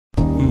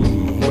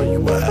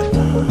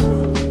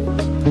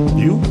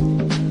You?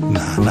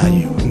 Nah, not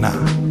you. Nah.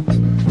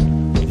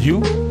 You?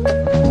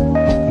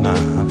 Nah.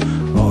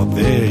 Oh,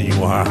 there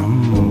you are.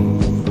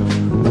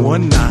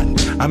 One night,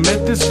 I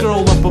met this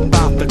girl up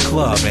about the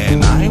club,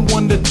 and I ain't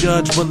one to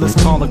judge, but let's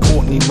call her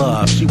Courtney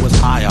Love. She was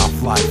high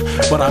off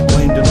life, but I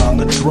blamed it on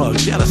the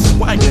drugs. She had a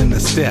swagger in the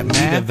step,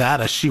 man. Either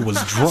that or she was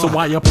drunk. So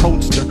I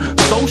approached her,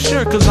 so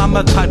sure, cause I'm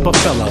the type of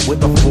fella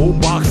with a full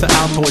box of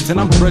Altoids, and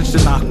I'm drenched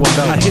in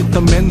Aquavella. I hit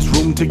the men's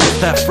room to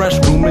get that fresh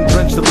groom and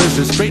drench the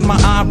lizards, straighten my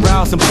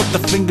eyebrows and put the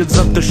fingers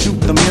up to shoot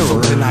the mirror. So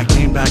then I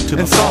came back to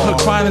the saw her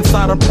crying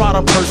inside her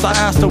Prada purse. I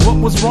asked her what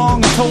was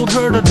wrong and told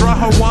her to dry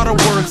her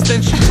waterworks.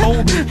 Then she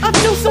told me, I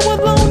feel so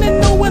alone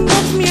and no one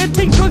loves me. I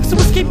take drugs to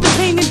escape the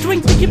pain and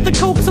drink to give the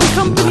coke some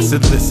company. I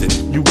said,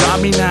 listen, you got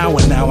me now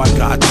and now I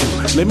got you.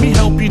 Let me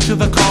help you to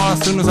the car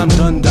as soon as I'm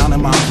done down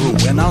in my brew,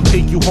 and I'll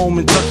take you home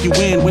and tuck you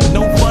in with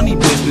no funny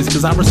business,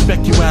 cause I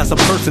respect you as a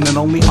person and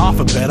only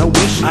offer better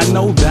wishes. I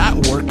know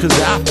that worked, cause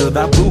after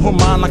that blew her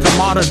mind like a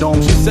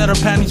martyrdom. She said her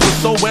panties were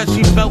so wet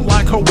she felt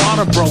like her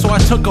water broke. So I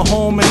took her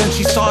home and then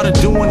she started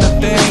doing the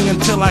thing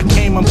until I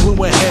came and blew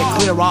her head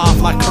clear off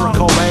like Kurt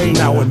Cobain.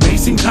 Now it may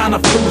seem kinda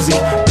floozy,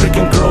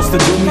 picking girls to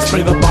do me,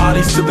 spray the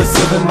bodies to the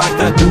ceiling like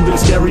that dude in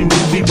Scary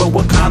Movie. But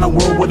what kind of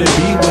world would it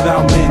be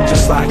without men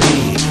just like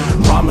me?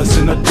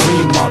 Promising a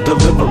dream while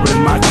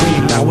delivering my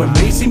cream. Now it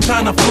may seem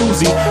kinda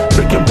floozy,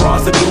 tricking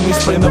bras to do me,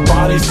 spraying the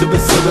bodies to the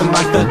ceiling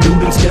like that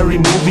dude in Scary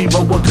Movie.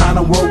 But what kind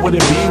of world would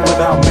it be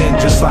without men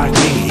just like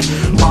me?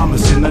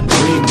 Promising a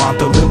dream while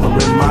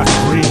delivering my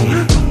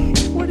cream.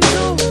 Where'd he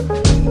go?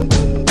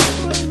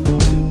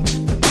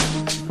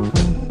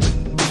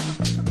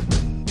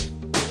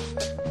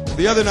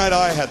 The other night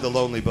I had the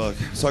lonely bug,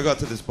 so I got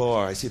to this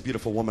bar. I see a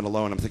beautiful woman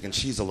alone. I'm thinking,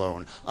 she's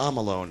alone, I'm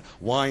alone.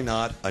 Why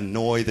not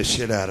annoy the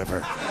shit out of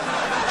her?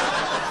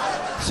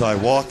 So I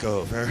walk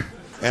over,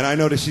 and I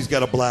notice she's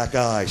got a black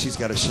eye. She's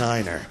got a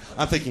shiner.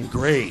 I'm thinking,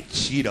 great,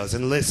 she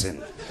doesn't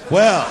listen.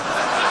 Well,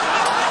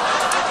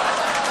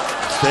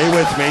 stay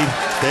with me,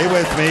 stay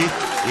with me.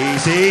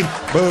 Easy,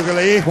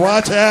 boogly,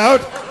 watch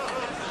out.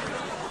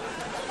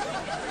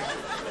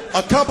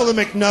 A couple of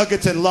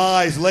McNuggets and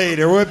lies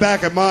later, we're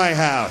back at my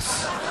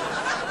house.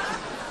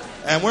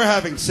 And we're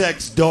having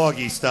sex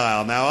doggy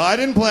style. Now, I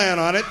didn't plan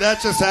on it.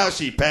 That's just how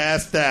she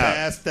passed out.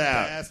 Passed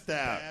out. Passed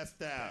out.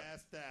 Passed out.